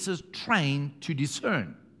physical senses trained to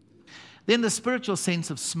discern. Then the spiritual sense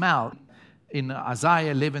of smell. In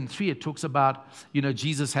Isaiah 11:3, it talks about,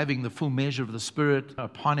 Jesus having the full measure of the Spirit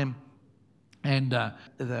upon Him. And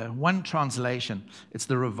the one translation, it's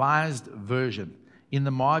the Revised Version. In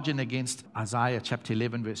the margin against Isaiah chapter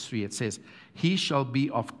 11, verse 3, it says, He shall be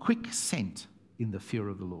of quick scent in the fear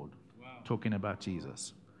of the Lord. Wow. Talking about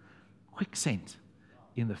Jesus. Quick scent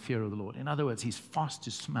in the fear of the Lord. In other words, he's fast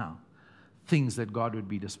to smell things that God would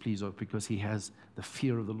be displeased of because he has the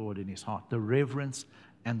fear of the Lord in his heart, the reverence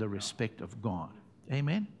and the respect of God.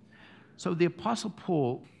 Amen? So the Apostle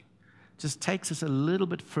Paul just takes us a little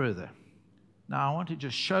bit further. Now, I want to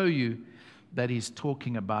just show you that he's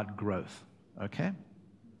talking about growth, okay?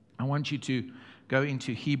 I want you to go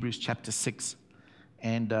into Hebrews chapter 6,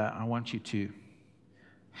 and I want you to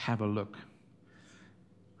have a look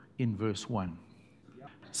in verse 1.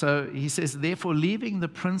 So he says, therefore, leaving the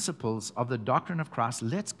principles of the doctrine of Christ,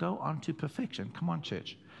 let's go on to perfection. Come on,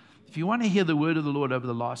 church. If you want to hear the word of the Lord over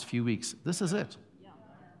the last few weeks, this is it.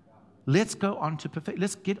 Let's go on to perfection.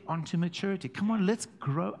 Let's get on to maturity. Come on, let's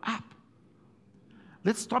grow up.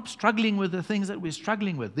 Let's stop struggling with the things that we're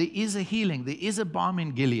struggling with. There is a healing. There is a balm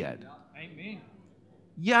in Gilead. Amen.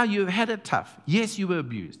 Yeah, you've had it tough. Yes, you were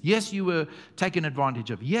abused. Yes, you were taken advantage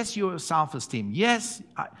of. Yes, your self-esteem. Yes,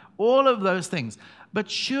 all of those things. But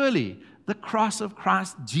surely the cross of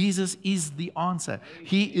Christ, Jesus is the answer.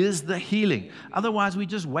 He is the healing. Otherwise, we're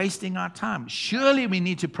just wasting our time. Surely we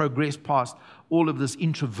need to progress past all of this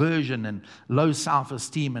introversion and low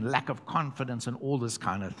self-esteem and lack of confidence and all this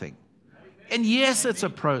kind of thing. And yes, it's a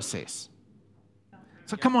process.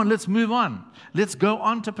 So come on, let's move on. Let's go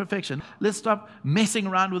on to perfection. Let's stop messing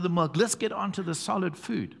around with the milk. Let's get on to the solid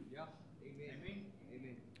food.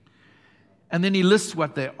 And then he lists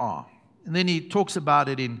what they are. And then he talks about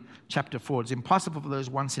it in chapter 4. It's impossible for those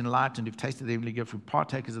once enlightened who've tasted the heavenly gift, who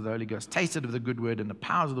partakers of the Holy Ghost, tasted of the good word and the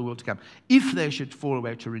powers of the world to come, if they should fall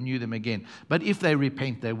away, to renew them again. But if they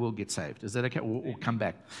repent, they will get saved. Is that okay? Or come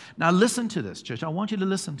back. Now listen to this, church. I want you to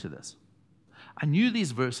listen to this. I knew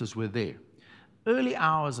these verses were there. Early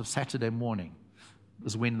hours of Saturday morning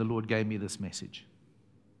was when the Lord gave me this message.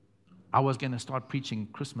 I was going to start preaching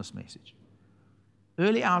Christmas message.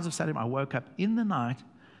 Early hours of Saturday, I woke up in the night,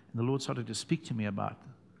 and the Lord started to speak to me about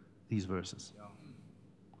these verses.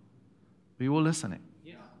 Were you all listening?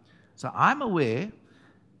 Yeah. So I'm aware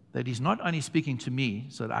that He's not only speaking to me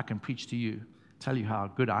so that I can preach to you, tell you how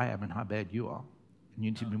good I am and how bad you are, and you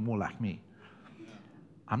need to be more like me.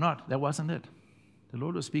 I'm not. That wasn't it. The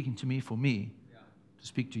Lord was speaking to me to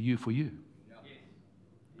speak to you for you.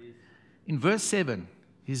 In verse 7,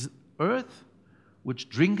 His earth which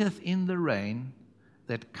drinketh in the rain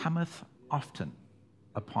that cometh often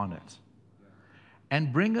upon it,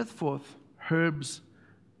 and bringeth forth herbs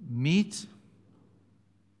meet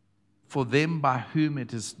for them by whom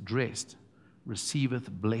it is dressed, receiveth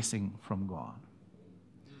blessing from God.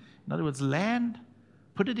 In other words, land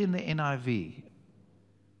Put it in the NIV.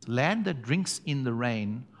 Land that drinks in the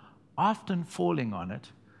rain, often falling on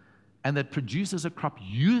it, and that produces a crop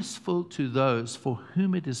useful to those for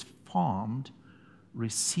whom it is farmed,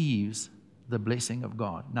 receives the blessing of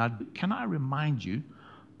God. Now, can I remind you,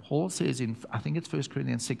 Paul says in, I think it's 1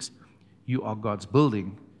 Corinthians 6, you are God's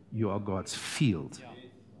building, you are God's field. Yeah.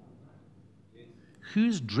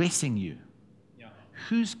 Who's dressing you? Yeah.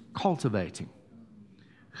 Who's cultivating?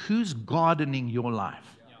 Who's gardening your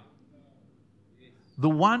life? Yeah. The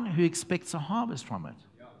one who expects a harvest from it.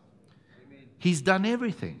 Yeah. He's done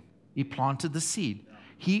everything. He planted the seed.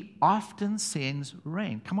 He often sends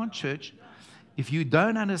rain. Come on, church. If you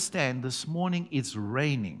don't understand, this morning it's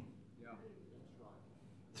raining.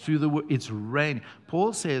 It's raining.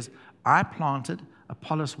 Paul says, I planted,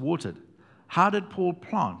 Apollos watered. How did Paul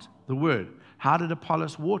plant? The word. How did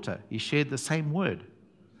Apollos water? He shared the same word.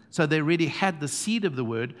 So they already had the seed of the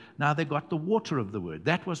word. Now they got the water of the word.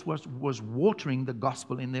 That was watering the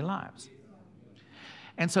gospel in their lives.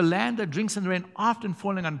 And so land that drinks in the rain, often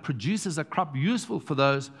falling on, produces a crop useful for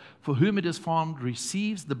those for whom it is farmed,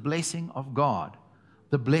 receives the blessing of God.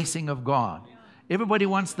 The blessing of God. Everybody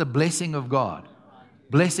wants the blessing of God.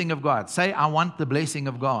 Blessing of God. Say, I want the blessing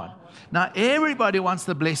of God. Now, everybody wants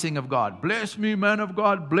the blessing of God. Bless me, man of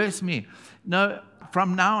God, bless me. No,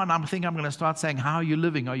 from now on, I'm going to start saying, how are you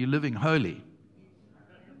living? Are you living holy?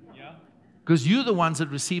 Yeah. Because you're the ones that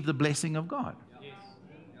receive the blessing of God. Yes.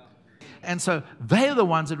 And so they're the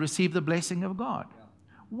ones that receive the blessing of God.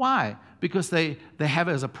 Why? Because they have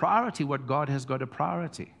as a priority what God has got a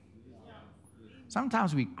priority.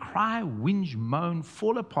 Sometimes we cry, whinge, moan,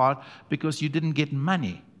 fall apart because you didn't get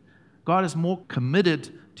money. God is more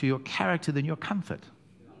committed to your character than your comfort.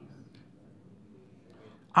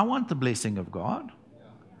 I want the blessing of God.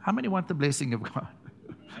 How many want the blessing of God?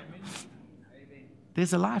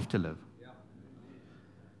 There's a life to live.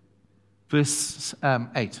 Verse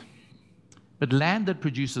 8. But land that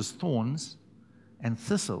produces thorns and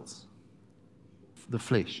thistles, the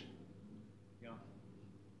flesh,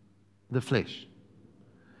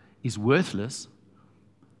 is worthless.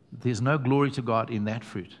 There's no glory to God in that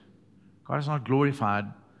fruit. God is not glorified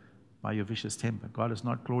by your vicious temper. God is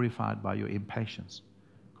not glorified by your impatience.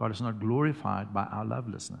 God is not glorified by our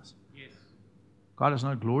lovelessness. Yes. God is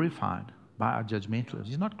not glorified by our judgmentalism.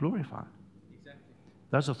 He's not glorified. Exactly.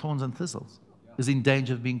 Those are thorns and thistles. Is in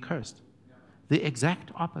danger of being cursed. The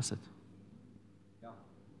exact opposite.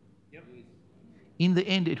 Yep. In the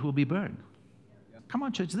end, it will be burned. Come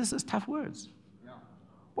on, church, this is tough words.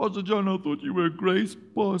 Pastor John, I thought you were a grace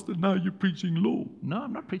pastor. Now you're preaching law. No,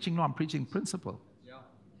 I'm not preaching law. I'm preaching principle. Yeah.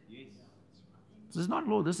 Yes. This is not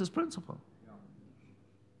law. This is principle.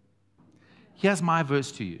 Here's my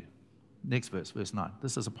verse to you. Next verse, verse 9.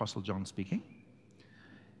 This is Apostle John speaking.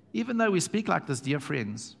 Even though we speak like this, dear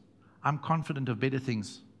friends, I'm confident of better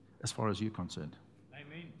things as far as you're concerned.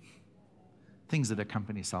 Amen. Things that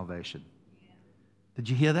accompany salvation. Did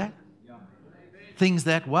you hear that? Yeah. Things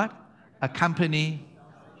that what? Accompany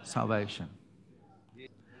salvation.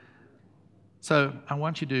 So I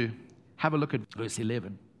want you to have a look at verse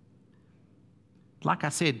 11. Like I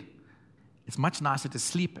said, it's much nicer to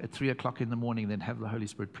sleep at 3 o'clock in the morning than have the Holy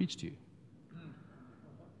Spirit preach to you.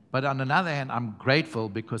 But on another hand, I'm grateful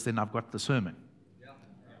because then I've got the sermon.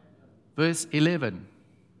 Verse 11.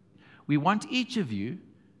 We want each of you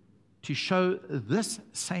to show this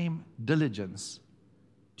same diligence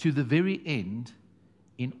to the very end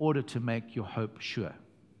in order to make your hope sure.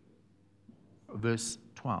 Verse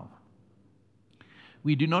 12.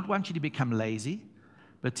 We do not want you to become lazy,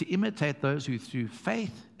 but to imitate those who through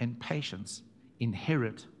faith and patience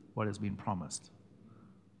inherit what has been promised.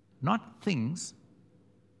 Not things,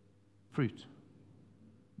 fruit.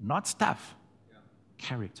 Not stuff,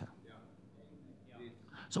 character.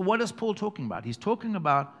 So what is Paul talking about? He's talking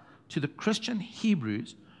about to the Christian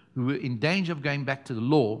Hebrews who were in danger of going back to the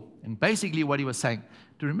law. And basically what he was saying,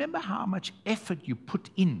 to remember how much effort you put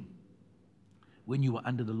in when you were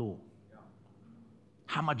under the law.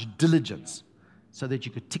 How much diligence so that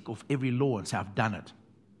you could tick off every law and say, I've done it.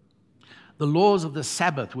 The laws of the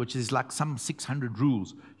Sabbath, which is like some 600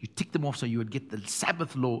 rules, you tick them off so you would get the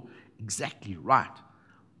Sabbath law exactly right.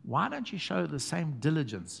 Why don't you show the same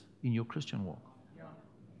diligence in your Christian walk?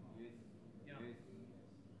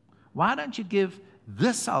 Why don't you give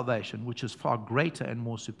this salvation, which is far greater and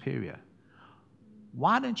more superior?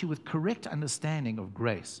 Why don't you, with correct understanding of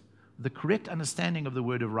grace, the correct understanding of the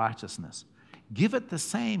word of righteousness, give it the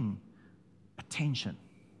same attention?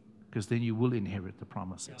 Because then you will inherit the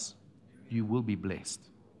promises. You will be blessed.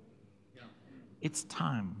 It's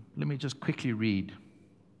time. Let me just quickly read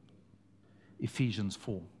Ephesians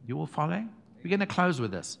 4. You all following? We're going to close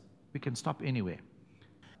with this. We can stop anywhere.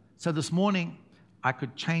 So this morning, I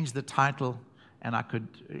could change the title and I could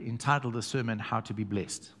entitle the sermon, How to Be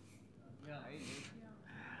Blessed.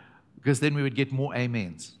 Because then we would get more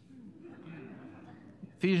amens.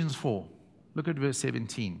 Ephesians 4, look at verse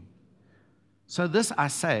 17. So this I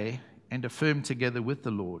say and affirm together with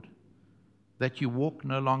the Lord, that you walk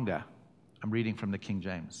no longer, I'm reading from the King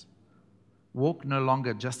James, walk no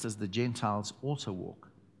longer just as the Gentiles also walk.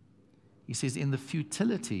 He says, in the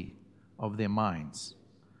futility of their minds,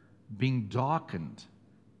 being darkened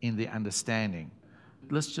in their understanding.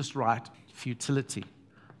 Let's just write futility.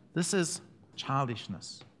 This is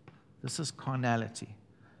childishness. This is carnality.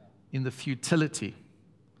 In the futility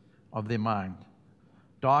of their mind,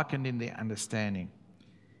 darkened in their understanding.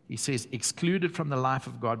 He says, excluded from the life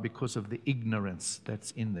of God because of the ignorance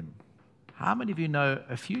that's in them. How many of you know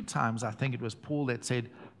a few times, I think it was Paul that said,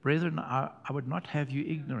 brethren, I would not have you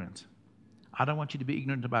ignorant. I don't want you to be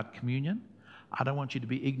ignorant about communion. I don't want you to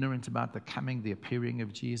be ignorant about the appearing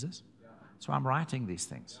of Jesus. So I'm writing these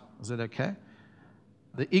things. Is that okay?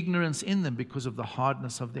 The ignorance in them because of the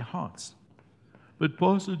hardness of their hearts. But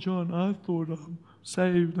Pastor John, I thought I'm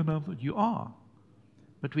saved, and I thought you are.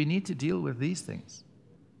 But we need to deal with these things.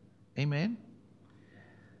 Amen?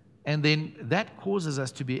 And then that causes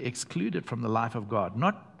us to be excluded from the life of God.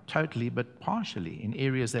 Not totally, but partially in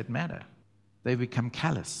areas that matter. They become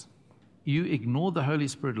callous. You ignore the Holy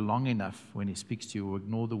Spirit long enough when He speaks to you, or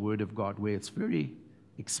ignore the Word of God where it's very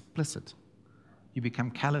explicit. You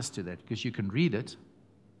become callous to that because you can read it.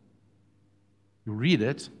 You read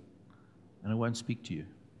it, and it won't speak to you.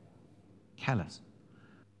 Callous.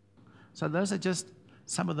 So those are just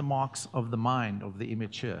some of the marks of the mind of the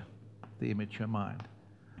immature mind.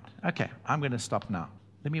 Okay, I'm going to stop now.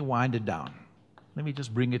 Let me wind it down. Let me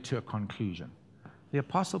just bring it to a conclusion. The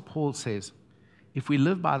Apostle Paul says, if we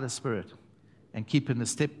live by the Spirit and keep in the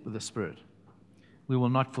step with the Spirit, we will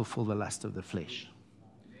not fulfill the lust of the flesh.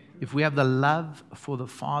 If we have the love for the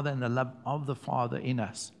Father and the love of the Father in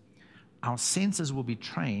us, our senses will be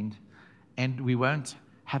trained and we won't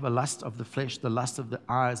have a lust of the flesh, the lust of the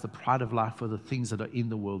eyes, the pride of life for the things that are in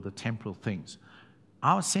the world, the temporal things.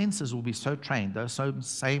 Our senses will be so trained, those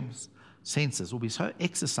same senses will be so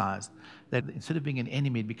exercised that instead of being an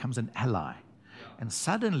enemy, it becomes an ally. And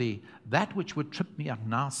suddenly, that which would trip me up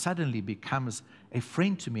now suddenly becomes a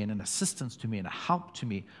friend to me and an assistance to me and a help to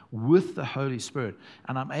me with the Holy Spirit.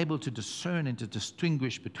 And I'm able to discern and to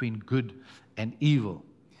distinguish between good and evil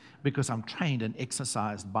because I'm trained and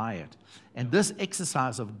exercised by it. And this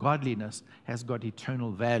exercise of godliness has got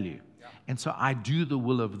eternal value. And so I do the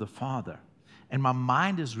will of the Father. And my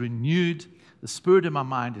mind is renewed, the spirit of my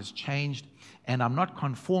mind is changed, and I'm not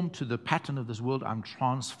conformed to the pattern of this world, I'm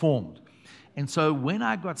transformed. And so when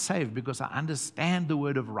I got saved, because I understand the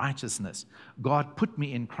word of righteousness, God put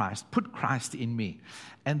me in Christ, put Christ in me.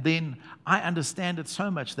 And then I understand it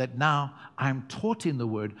so much that now I'm taught in the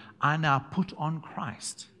word, I now put on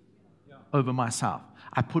Christ over myself.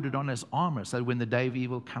 I put it on as armor so that when the day of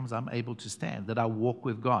evil comes, I'm able to stand, that I walk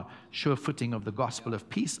with God. Sure footing of the gospel of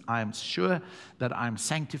peace. I am sure that I'm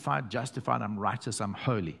sanctified, justified, I'm righteous, I'm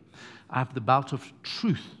holy. I have the belt of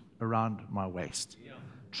truth around my waist.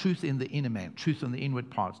 Truth in the inner man, truth in the inward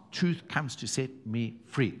parts. Truth comes to set me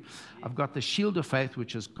free. I've got the shield of faith,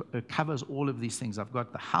 which covers all of these things. I've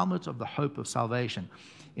got the helmet of the hope of salvation.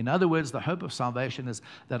 In other words, the hope of salvation is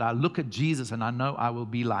that I look at Jesus and I know I will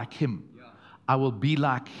be like Him. I will be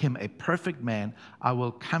like Him, a perfect man. I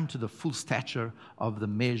will come to the full stature of the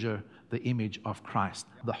measure, the image of Christ,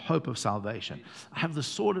 the hope of salvation. I have the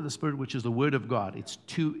sword of the Spirit, which is the word of God. It's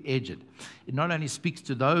two-edged. It not only speaks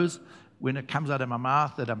to those when it comes out of my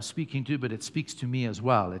mouth that I'm speaking to, but it speaks to me as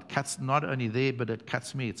well. It cuts not only there, but it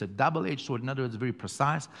cuts me. It's a double-edged sword. In other words, very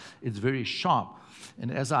precise. It's very sharp.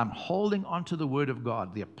 And as I'm holding onto the word of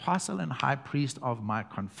God, the apostle and high priest of my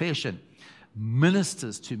confession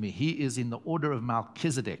ministers to me. He is in the order of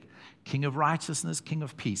Melchizedek, King of righteousness, King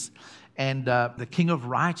of peace. And the King of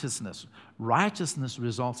righteousness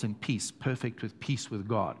results in peace, perfect with peace with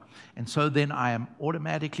God. And so then I am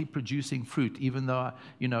automatically producing fruit, even though,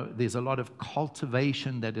 there's a lot of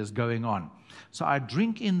cultivation that is going on. So I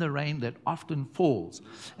drink in the rain that often falls.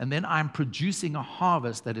 And then I'm producing a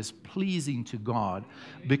harvest that is pleasing to God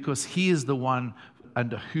because He is the one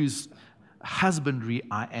under whose husbandry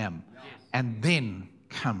I am. And then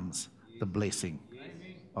comes the blessing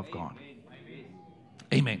of God.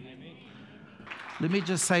 Amen. Let me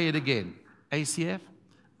just say it again. ACF,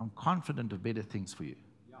 I'm confident of better things for you.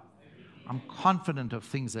 I'm confident of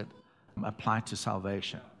things that apply to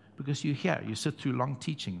salvation. Because you sit through long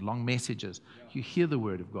teaching, long messages. You hear the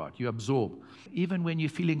word of God. You absorb. Even when you're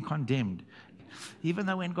feeling condemned, even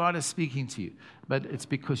though when God is speaking to you, but it's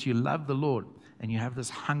because you love the Lord and you have this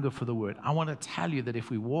hunger for the word. I want to tell you that if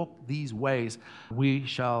we walk these ways, we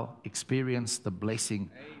shall experience the blessing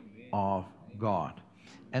of God.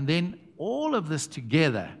 And then all of this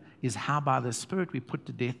together is how by the Spirit we put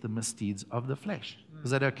to death the misdeeds of the flesh.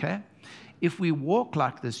 Is that okay? If we walk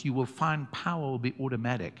like this, you will find power will be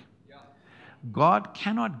automatic. God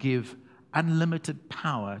cannot give unlimited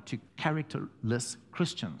power to characterless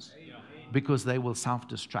Christians because they will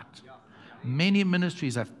self-destruct. Many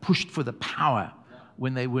ministries have pushed for the power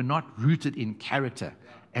when they were not rooted in character,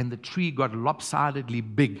 and the tree got lopsidedly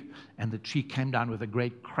big, and the tree came down with a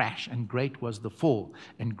great crash, and great was the fall,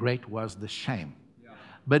 and great was the shame.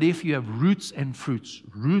 But if you have roots and fruits,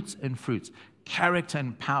 character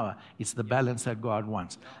and power, it's the balance that God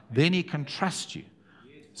wants. Then He can trust you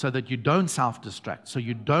so that you don't self-destruct, so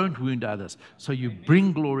you don't wound others, so you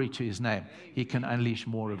bring glory to His name. He can unleash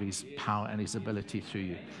more of His power and His ability through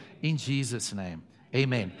you. In Jesus' name,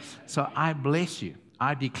 amen. So I bless you.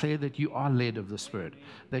 I declare that you are led of the Spirit,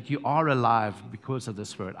 that you are alive because of the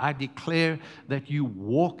Spirit. I declare that you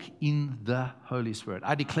walk in the Holy Spirit.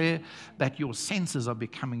 I declare that your senses are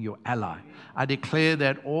becoming your ally. I declare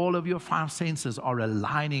that all of your 5 senses are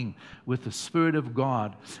aligning with the Spirit of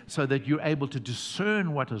God so that you're able to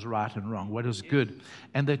discern what is right and wrong, what is good,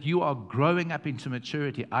 and that you are growing up into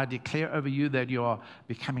maturity. I declare over you that you are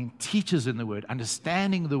becoming teachers in the Word,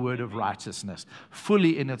 understanding the Word of righteousness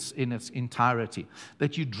fully in its entirety.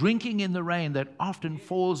 That you're drinking in the rain that often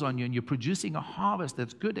falls on you, and you're producing a harvest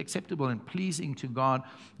that's good, acceptable, and pleasing to God.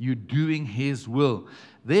 You're doing His will.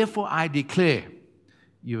 Therefore, I declare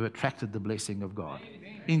you've attracted the blessing of God.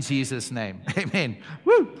 In Jesus' name. Amen.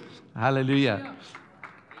 Woo! Hallelujah.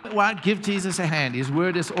 Well, give Jesus a hand. His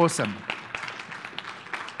word is awesome.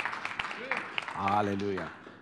 Hallelujah.